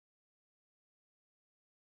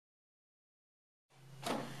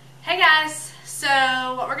Hey guys, so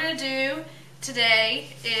what we're going to do today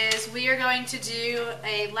is we are going to do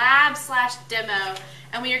a lab/demo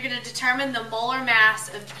and we are going to determine the molar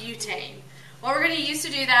mass of butane. What we're going to use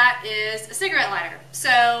to do that is a cigarette lighter.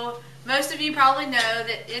 So most of you probably know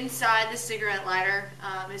that inside the cigarette lighter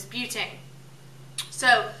is butane.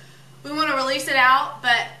 So we want to release it out,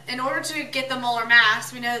 but in order to get the molar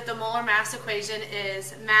mass, we know that the molar mass equation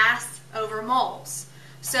is mass over moles.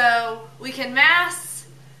 So we can mass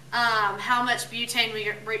how much butane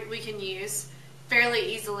we can use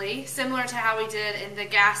fairly easily, similar to how we did in the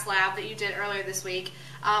gas lab that you did earlier this week.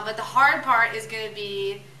 But the hard part is going to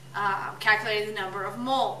be calculating the number of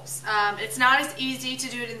moles. It's not as easy to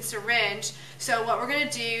do it in syringe, so what we're going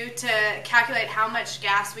to do to calculate how much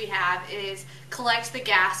gas we have is collect the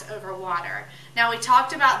gas over water. Now we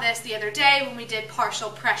talked about this the other day when we did partial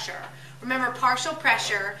pressure. Remember, partial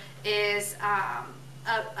pressure is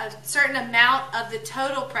a certain amount of the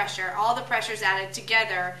total pressure, all the pressures added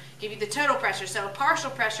together give you the total pressure. So partial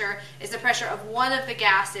pressure is the pressure of one of the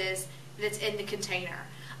gases that's in the container.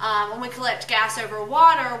 When we collect gas over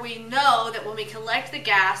water, we know that when we collect the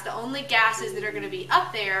gas, the only gases that are going to be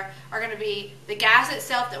up there are going to be the gas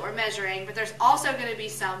itself that we're measuring, but there's also going to be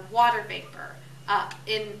some water vapor up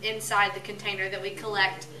inside the container that we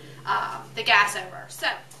collect the gas over. So,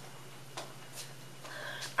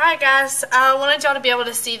 alright guys, I wanted y'all to be able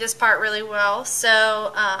to see this part really well,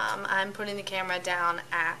 so I'm putting the camera down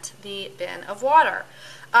at the bin of water.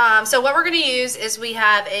 So what we're going to use is we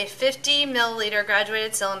have a 50 milliliter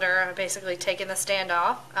graduated cylinder. I'm basically taking the stand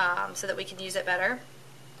off so that we can use it better.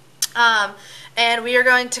 And we are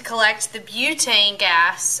going to collect the butane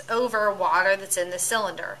gas over water that's in the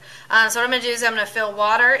cylinder. So what I'm going to do is I'm going to fill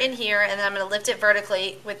water in here, and then I'm going to lift it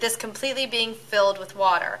vertically with this completely being filled with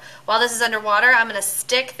water. While this is underwater, I'm going to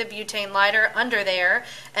stick the butane lighter under there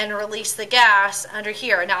and release the gas under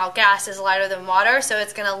here. Now gas is lighter than water, so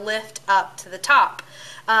it's going to lift up to the top.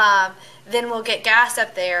 Then we'll get gas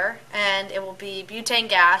up there, and it will be butane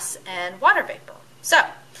gas and water vapor. So,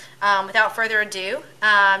 without further ado,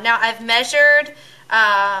 now I've measured,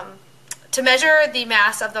 to measure the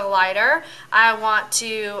mass of the lighter, I want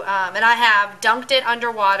to, and I have dunked it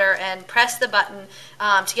underwater and pressed the button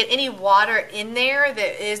to get any water in there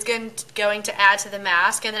that is going to add to the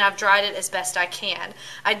mass, and then I've dried it as best I can.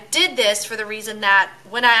 I did this for the reason that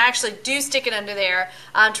when I actually do stick it under there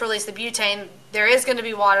to release the butane, there is going to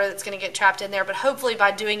be water that's going to get trapped in there, but hopefully by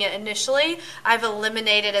doing it initially, I've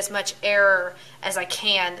eliminated as much error as I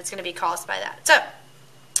can that's going to be caused by that. So,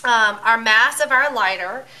 our mass of our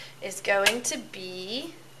lighter is going to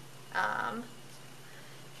be,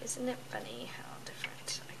 isn't it funny how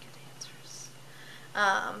different I get answers?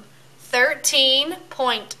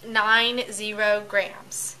 13.90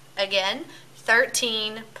 grams. Again,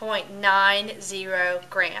 13.90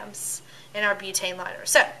 grams in our butane lighter.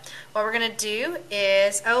 So, what we're going to do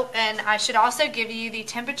is, oh, and I should also give you the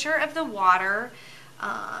temperature of the water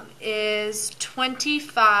is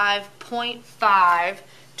 25.5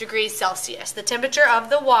 degrees Celsius. The temperature of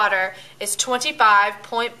the water is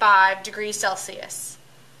 25.5 degrees Celsius.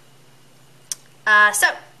 So,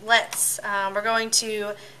 we're going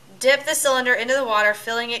to dip the cylinder into the water,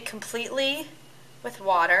 filling it completely with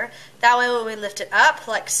water. That way when we lift it up,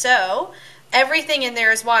 like so, everything in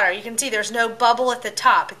there is water. You can see there's no bubble at the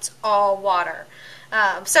top. It's all water.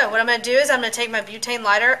 So what I'm going to do is I'm going to take my butane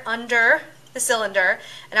lighter under the cylinder,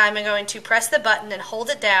 and I'm going to press the button and hold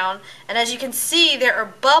it down. And as you can see, there are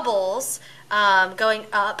bubbles going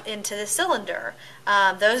up into the cylinder.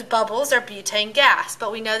 Those bubbles are butane gas,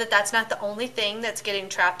 but we know that that's not the only thing that's getting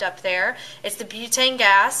trapped up there. It's the butane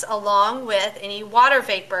gas along with any water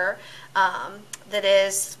vapor that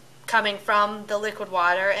is coming from the liquid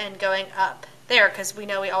water and going up there, because we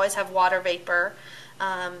know we always have water vapor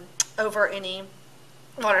over any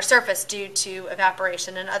water surface due to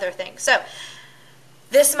evaporation and other things. So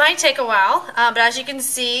this might take a while, but as you can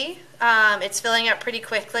see, it's filling up pretty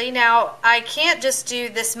quickly. Now, I can't just do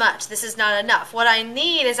this much. This is not enough. What I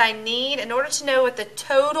need is in order to know what the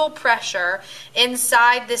total pressure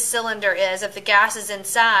inside this cylinder is, if the gas is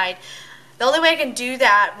inside, the only way I can do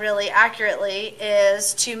that really accurately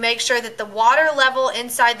is to make sure that the water level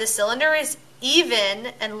inside the cylinder is even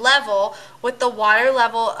and level with the water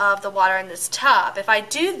level of the water in this tub. If I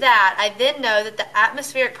do that, I then know that the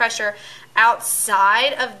atmospheric pressure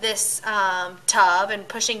outside of this tub and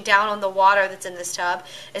pushing down on the water that's in this tub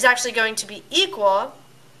is actually going to be equal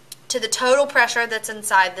to the total pressure that's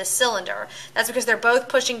inside this cylinder. That's because they're both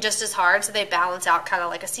pushing just as hard, so they balance out kind of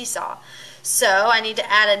like a seesaw. So I need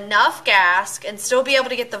to add enough gas and still be able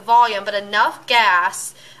to get the volume, but enough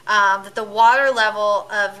gas that the water level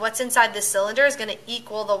of what's inside the cylinder is going to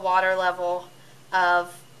equal the water level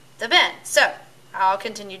of the bin. So I'll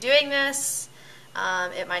continue doing this.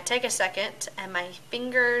 It might take a second, and my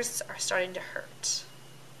fingers are starting to hurt.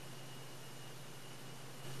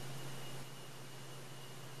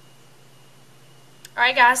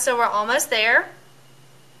 Alright guys, so we're almost there.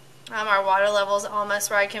 Our water level is almost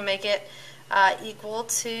where I can make it equal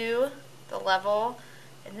to the level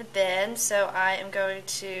in the bin. So I am going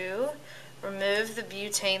to remove the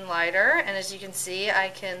butane lighter, and as you can see I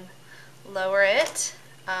can lower it,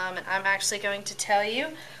 and I'm actually going to tell you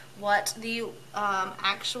what the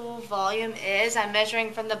actual volume is. I'm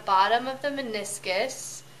measuring from the bottom of the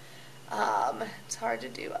meniscus. It's hard to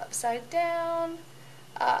do upside down.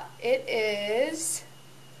 It is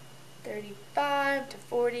 35 to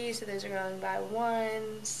 40, so those are going by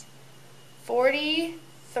ones.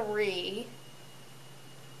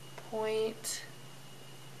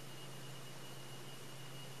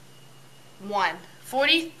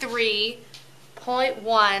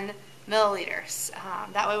 milliliters.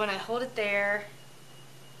 That way when I hold it there,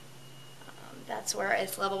 that's where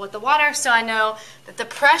it's level with the water, so I know that the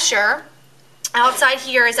pressure outside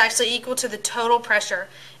here is actually equal to the total pressure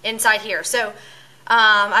inside here. So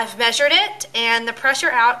I've measured it, and the pressure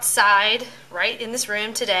outside, right in this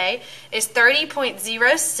room today, is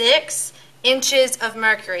 30.06 inches of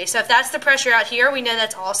mercury. So if that's the pressure out here, we know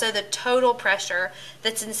that's also the total pressure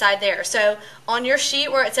that's inside there. So on your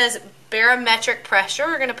sheet where it says barometric pressure,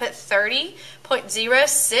 we're going to put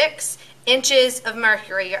 30.06 inches of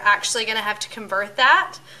mercury. You're actually going to have to convert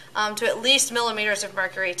that to at least millimeters of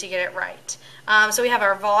mercury to get it right. So we have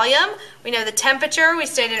our volume. We know the temperature, we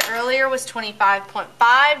stated earlier, was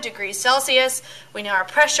 25.5 degrees Celsius. We know our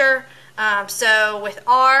pressure. So with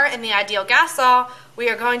R and the ideal gas law, we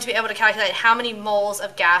are going to be able to calculate how many moles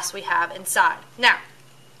of gas we have inside. Now,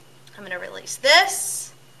 I'm going to release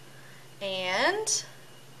this, and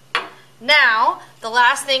now the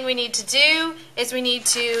last thing we need to do is we need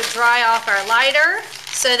to dry off our lighter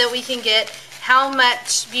so that we can get how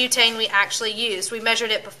much butane we actually used. We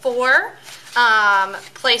measured it before,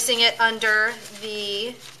 placing it under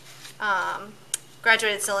the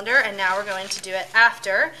graduated cylinder, and now we're going to do it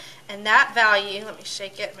after. And that value, let me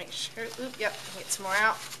shake it, make sure, yep, get some more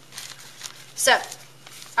out. So,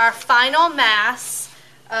 our final mass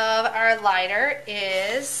of our lighter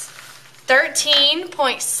is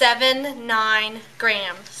 13.79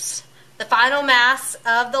 grams. The final mass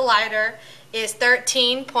of the lighter is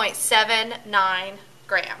 13.79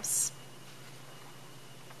 grams.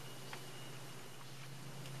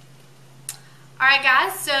 Alright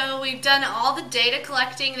guys, so we've done all the data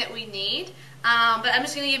collecting that we need, but I'm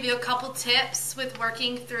just going to give you a couple tips with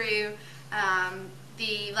working through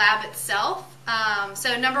the lab itself.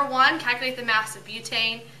 So number one, calculate the mass of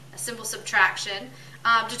butane, a simple subtraction.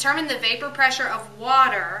 Determine the vapor pressure of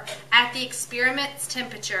water at the experiment's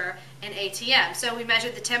temperature in ATM. So we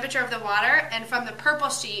measured the temperature of the water, and from the purple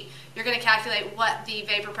sheet, you're going to calculate what the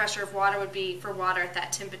vapor pressure of water would be for water at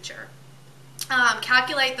that temperature.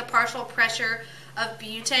 Calculate the partial pressure of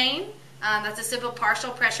butane. That's a simple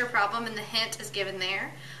partial pressure problem, and the hint is given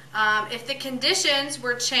there. If the conditions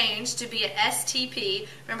were changed to be at STP,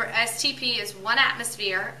 remember STP is 1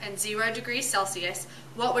 atmosphere and 0 degrees Celsius,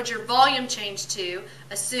 what would your volume change to?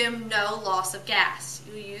 Assume no loss of gas.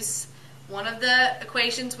 You use one of the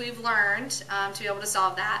equations we've learned to be able to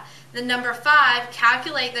solve that. Then number 5,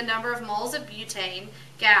 calculate the number of moles of butane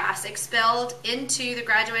gas expelled into the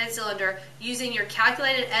graduated cylinder using your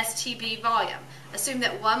calculated STP volume. Assume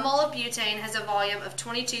that 1 mole of butane has a volume of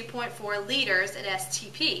 22.4 liters at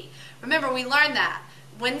STP. Remember, we learned that.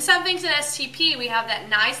 When something's at STP, we have that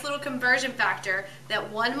nice little conversion factor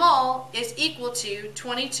that 1 mole is equal to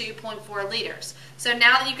 22.4 liters. So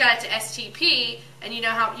now that you've got it to STP, and you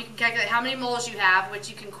know how you can calculate how many moles you have, which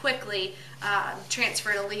you can quickly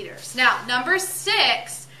transfer to liters. Now, number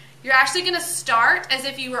 6, you're actually going to start as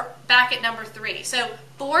if you were back at number 3. So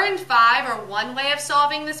 4 and 5 are one way of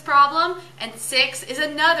solving this problem, and 6 is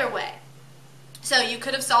another way. So you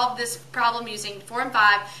could have solved this problem using 4 and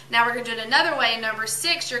 5. Now we're going to do it another way. In number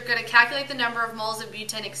 6, you're going to calculate the number of moles of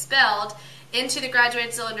butane expelled into the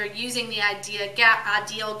graduated cylinder using the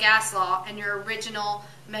ideal gas law and your original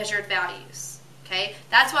measured values. Okay?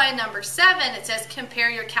 That's why in number 7 it says compare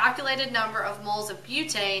your calculated number of moles of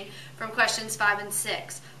butane from questions 5 and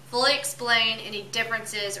 6. Fully explain any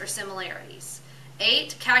differences or similarities.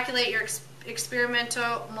 8, calculate your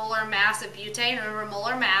experimental molar mass of butane. Remember,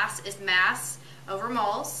 molar mass is mass over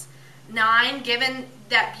moles. 9, given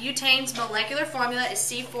that butane's molecular formula is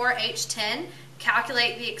C4H10,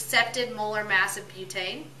 calculate the accepted molar mass of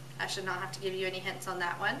butane. I should not have to give you any hints on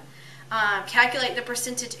that one. Calculate the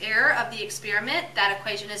percentage error of the experiment. That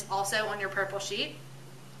equation is also on your purple sheet.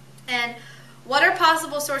 And what are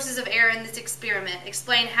possible sources of error in this experiment?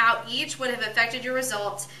 Explain how each would have affected your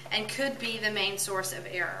results and could be the main source of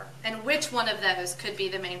error. And which one of those could be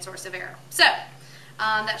the main source of error. So,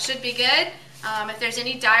 that should be good. If there's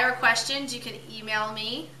any dire questions, you can email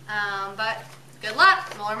me. But good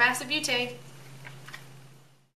luck. Molar mass of butane.